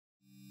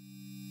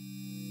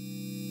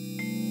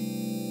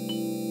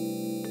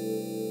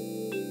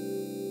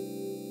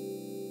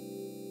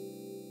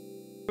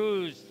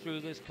cruised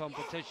through this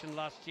competition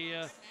last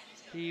year.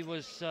 He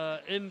was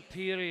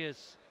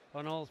imperious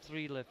on all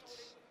three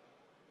lifts.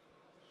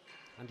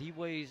 And he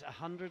weighs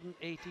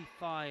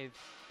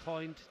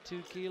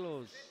 185.2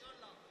 kilos.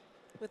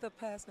 With a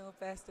personal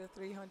best of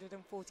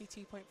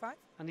 342.5.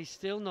 And he's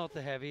still not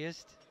the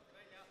heaviest.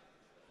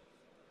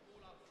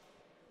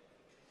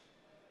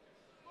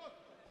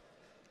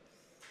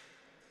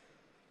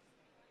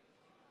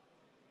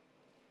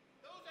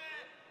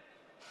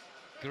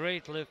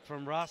 Great lift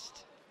from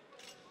Rast.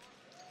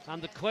 And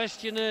the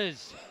question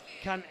is,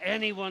 can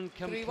anyone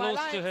come close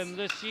to him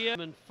this year?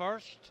 And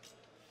first,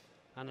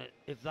 and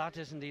if that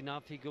isn't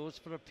enough, he goes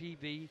for a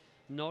PB,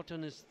 not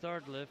on his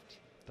third lift,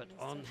 but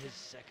on his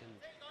second.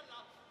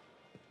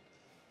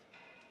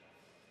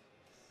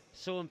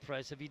 So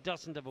impressive. He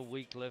doesn't have a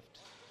weak lift.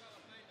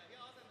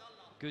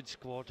 Good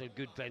squatter,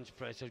 good bench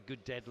presser,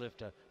 good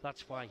deadlifter.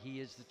 That's why he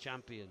is the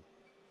champion.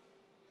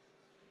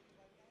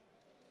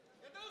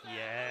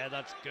 Yeah,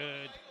 that's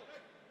good.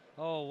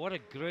 Oh, what a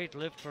great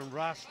lift from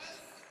Rast.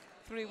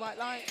 3 white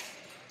lights.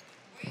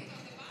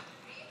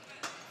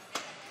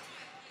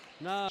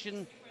 Now,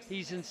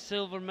 he's in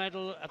silver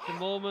medal at the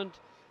moment.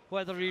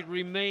 Whether he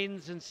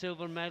remains in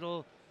silver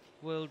medal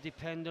will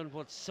depend on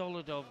what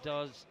Solidov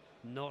does,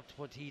 not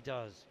what he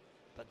does.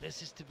 But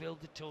this is to build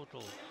the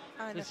total.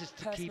 And this is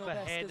to keep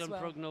ahead on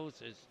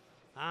prognosis.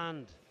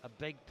 And a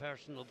big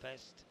personal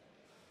best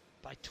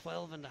by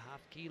 12.5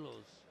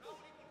 kilos.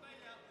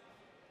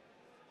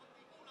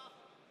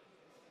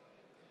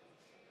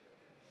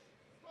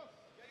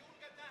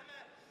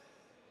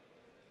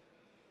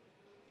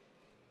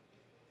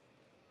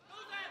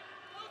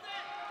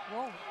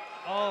 Whoa.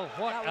 Oh,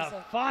 what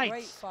a fight!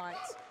 Great fight.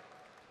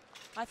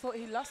 I thought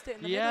he lost it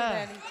in the middle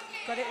there, and he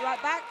got it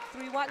right back.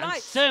 3 white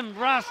lights. Siim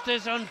Rast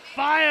is on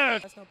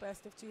fire. Personal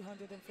best of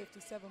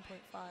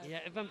 257.5. Yeah,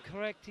 if I'm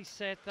correct, he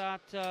set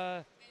that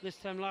this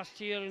time last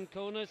year in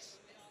Konus.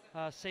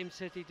 Same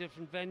city,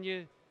 different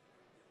venue.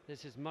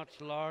 This is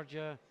much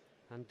larger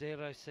and,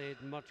 dare I say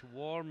it, much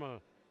warmer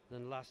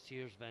than last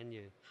year's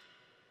venue.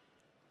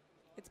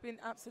 It's been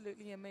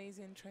absolutely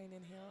amazing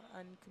training here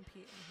and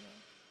competing here.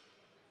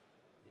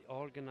 The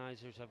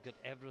organisers have got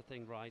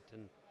everything right,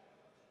 and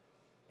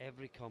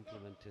every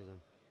compliment to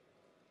them.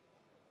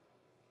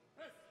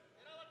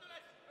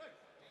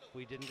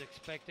 We didn't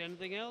expect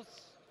anything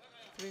else.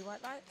 3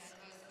 white lights.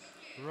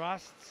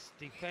 Rast's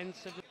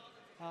defensive.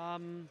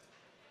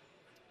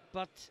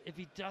 But if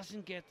he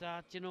doesn't get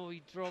that, you know,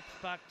 he drops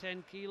back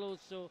 10 kilos.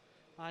 So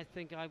I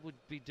think I would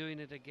be doing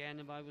it again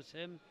if I was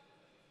him,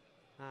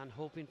 and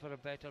hoping for a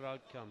better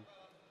outcome.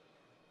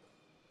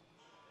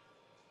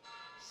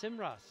 Siim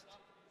Rast,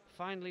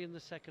 finally in the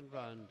second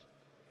round.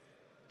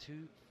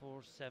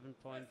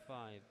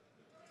 247.5.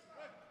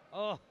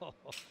 Oh,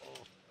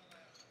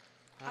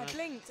 I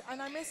blinked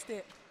and I missed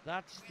it.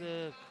 That's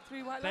the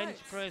 3 white bench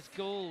lights. press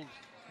gold.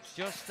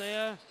 Just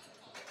there.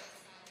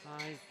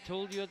 I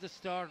told you at the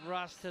start,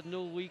 Rast had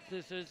no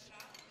weaknesses.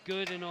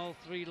 Good in all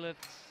 3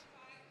 lifts.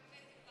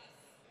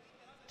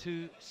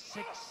 To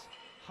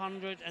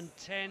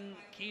 610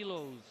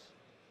 kilos.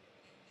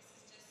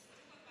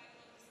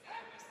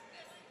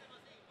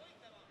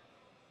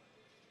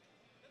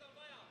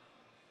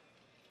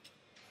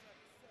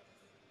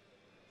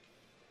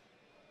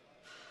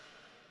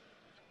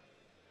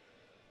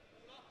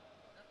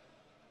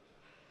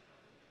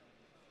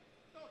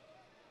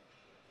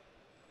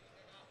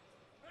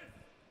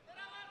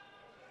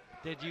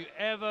 Did you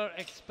ever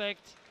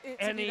expect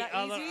any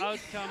other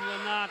outcome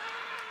than that?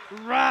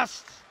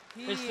 Rast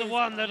is the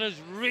one that is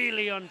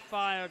really on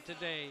fire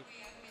today.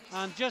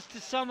 And just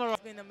to summarize,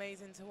 it's been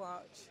amazing to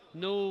watch.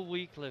 No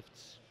weak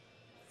lifts.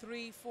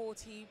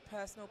 340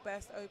 personal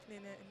best,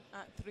 opening it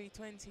at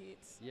 320.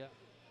 Yeah.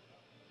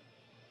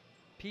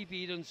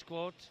 PB'd on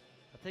squat.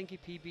 I think he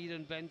PB'd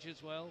on bench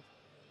as well.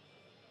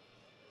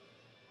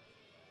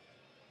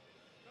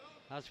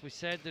 As we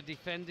said, the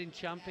defending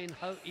champion,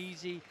 how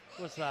easy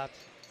was that?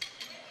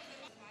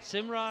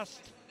 Siim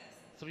Rast,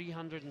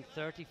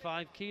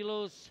 335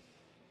 kilos.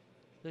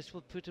 This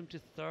will put him to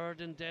 3rd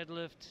in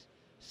deadlift.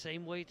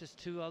 Same weight as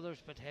 2 others,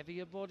 but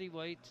heavier body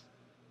weight.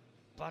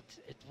 But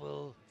it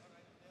will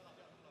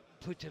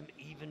put him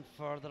even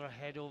further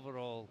ahead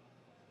overall.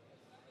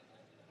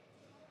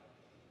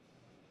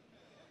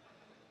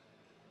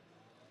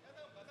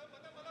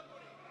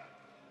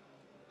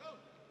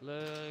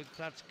 Look,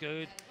 that's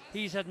good.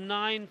 He's at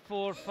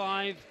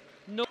 945.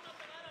 No.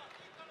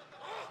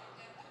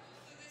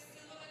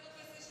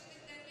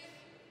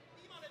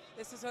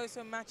 This is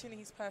also matching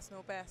his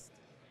personal best.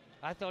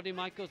 I thought he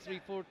might go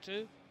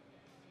 342.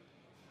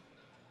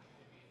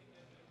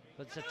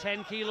 But it's a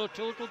 10 kilo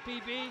total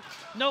PB.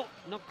 No,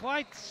 not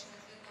quite.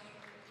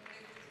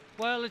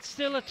 Well, it's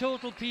still a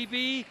total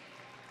PB.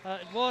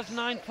 It was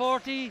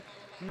 940.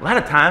 A lot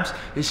of times,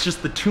 it's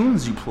just the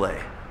tunes you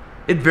play.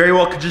 It very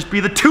well could just be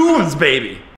the tunes, baby.